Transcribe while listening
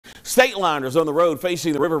State Liners on the road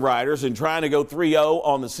facing the River Riders and trying to go 3-0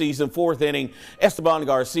 on the season. Fourth inning, Esteban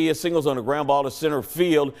Garcia singles on a ground ball to center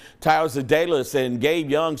field. Tyler Zedalis and Gabe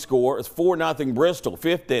Young score. It's 4-0 Bristol.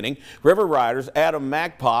 Fifth inning, River Riders, Adam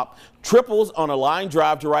Macpop triples on a line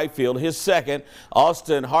drive to right field. His second,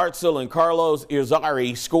 Austin Hartzell and Carlos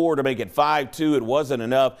Irizarry score to make it 5-2. It wasn't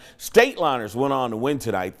enough. State Liners went on to win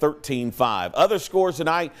tonight, 13-5. Other scores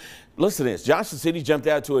tonight, listen to this. Johnson City jumped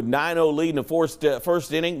out to a 9-0 lead in the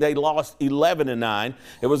first inning. They lost 11-9.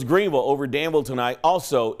 It was Greenville over Danville tonight,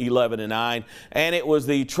 also 11-9. And it was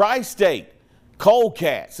the Tri-State Cold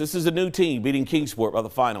Cats. This is a new team beating Kingsport by the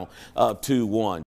final of 2-1.